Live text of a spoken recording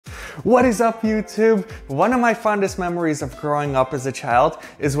What is up, YouTube? One of my fondest memories of growing up as a child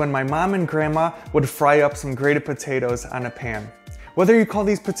is when my mom and grandma would fry up some grated potatoes on a pan. Whether you call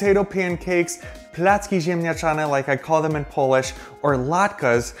these potato pancakes Placki Ziemniaczane, like I call them in Polish, or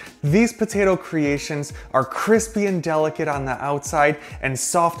latkes, these potato creations are crispy and delicate on the outside and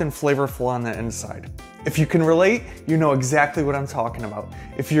soft and flavorful on the inside. If you can relate, you know exactly what I'm talking about.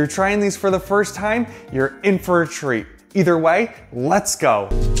 If you're trying these for the first time, you're in for a treat. Either way, let's go.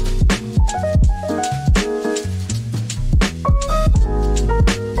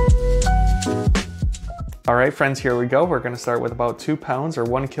 All right, friends, here we go. We're gonna start with about 2 pounds or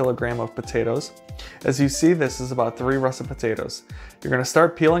 1 kilogram of potatoes. As you see, this is about 3 russet potatoes. You're gonna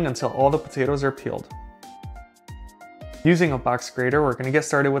start peeling until all the potatoes are peeled. Using a box grater, we're gonna get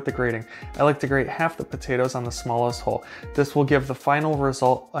started with the grating. I like to grate half the potatoes on the smallest hole. This will give the final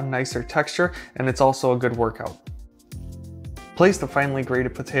result a nicer texture, and it's also a good workout. Place the finely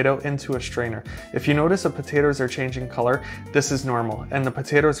grated potato into a strainer. If you notice the potatoes are changing color, this is normal, and the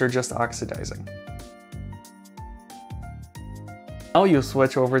potatoes are just oxidizing. Now you'll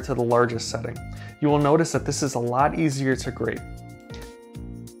switch over to the largest setting. You will notice that this is a lot easier to grate.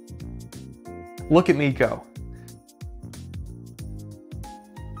 Look at me go.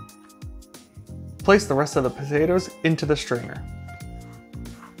 Place the rest of the potatoes into the strainer.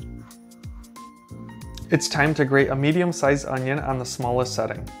 It's time to grate a medium-sized onion on the smallest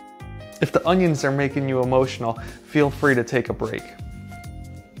setting. If the onions are making you emotional, feel free to take a break.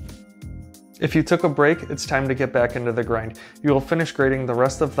 If you took a break, it's time to get back into the grind. You will finish grating the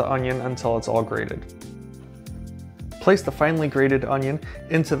rest of the onion until it's all grated. Place the finely grated onion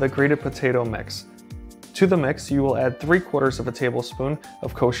into the grated potato mix. To the mix, you will add 3/4 of a tablespoon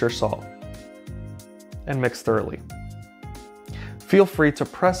of kosher salt and mix thoroughly. Feel free to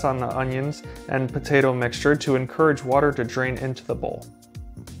press on the onions and potato mixture to encourage water to drain into the bowl.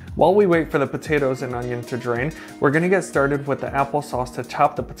 While we wait for the potatoes and onion to drain, we're gonna get started with the applesauce to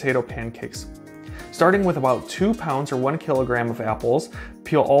top the potato pancakes. Starting with about 2 pounds or 1 kilogram of apples,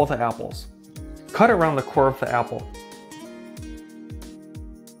 peel all the apples. Cut around the core of the apple.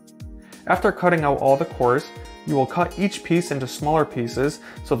 After cutting out all the cores, you will cut each piece into smaller pieces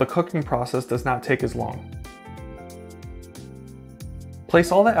so the cooking process does not take as long.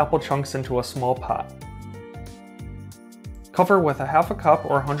 Place all the apple chunks into a small pot. Cover with a 1/2 cup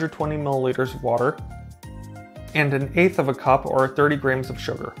or 120 milliliters of water and 1/8 of a cup or 30 grams of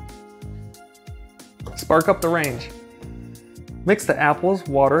sugar. Spark up the range. Mix the apples,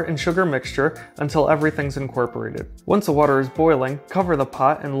 water, and sugar mixture until everything's incorporated. Once the water is boiling, cover the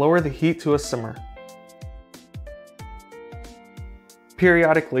pot and lower the heat to a simmer.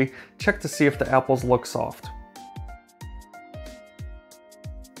 Periodically, check to see if the apples look soft.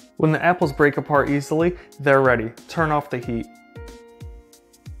 When the apples break apart easily, they're ready. Turn off the heat.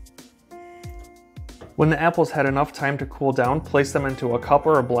 When the apples had enough time to cool down, place them into a cup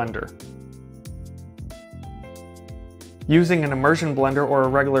or a blender. Using an immersion blender or a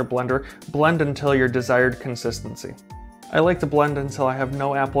regular blender, blend until your desired consistency. I like to blend until I have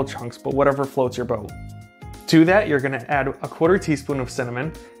no apple chunks, but whatever floats your boat. To that, you're gonna add a 1/4 teaspoon of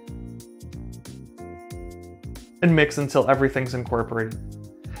cinnamon and mix until everything's incorporated.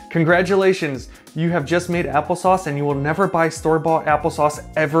 Congratulations, you have just made applesauce and you will never buy store-bought applesauce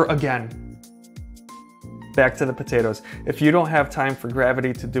ever again. Back to the potatoes. If you don't have time for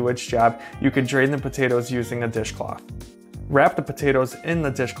gravity to do its job, you could drain the potatoes using a dishcloth. Wrap the potatoes in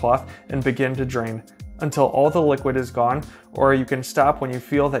the dishcloth and begin to drain until all the liquid is gone, or you can stop when you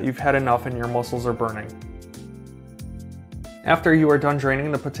feel that you've had enough and your muscles are burning. After you are done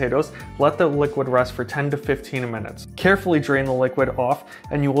draining the potatoes, let the liquid rest for 10 to 15 minutes. Carefully drain the liquid off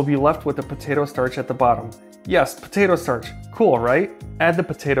and you will be left with the potato starch at the bottom. Yes, potato starch. Cool, right? Add the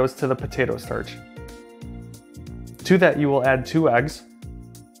potatoes to the potato starch. To that you will add 2 eggs,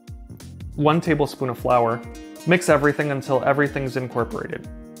 1 tablespoon of flour. Mix everything until everything's incorporated.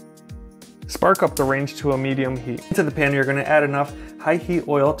 Spark up the range to a medium heat. Into the pan, you're gonna add enough high heat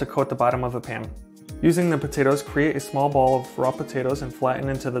oil to coat the bottom of the pan. Using the potatoes, create a small ball of raw potatoes and flatten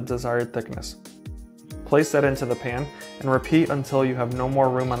into the desired thickness. Place that into the pan and repeat until you have no more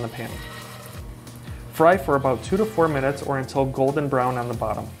room on the pan. Fry for about 2 to 4 minutes or until golden brown on the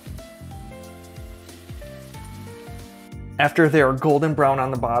bottom. After they are golden brown on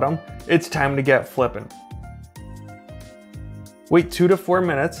the bottom, it's time to get flippin'. Wait 2 to 4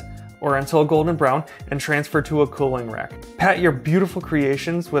 minutes or until golden brown and transfer to a cooling rack. Pat your beautiful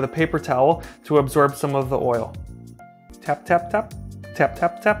creations with a paper towel to absorb some of the oil. Tap, tap, tap, tap,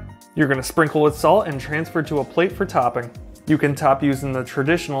 tap, tap. You're gonna sprinkle with salt and transfer to a plate for topping. You can top using the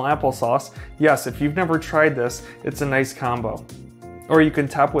traditional applesauce. Yes, if you've never tried this, it's a nice combo. Or you can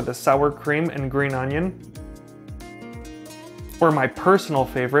top with a sour cream and green onion. Or my personal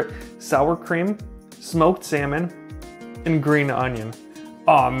favorite, sour cream, smoked salmon, and green onion.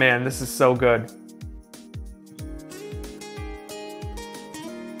 Oh man, this is so good.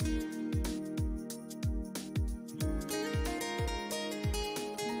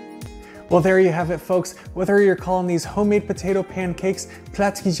 Well, there you have it, folks. Whether you're calling these homemade potato pancakes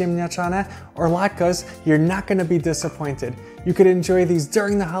Placki Ziemniaczane or latkes, you're not gonna be disappointed. You could enjoy these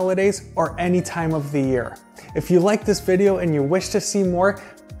during the holidays or any time of the year. If you like this video and you wish to see more,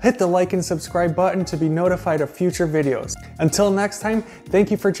 hit the like and subscribe button to be notified of future videos. Until next time,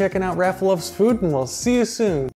 thank you for checking out Rafal Loves Food, and we'll see you soon.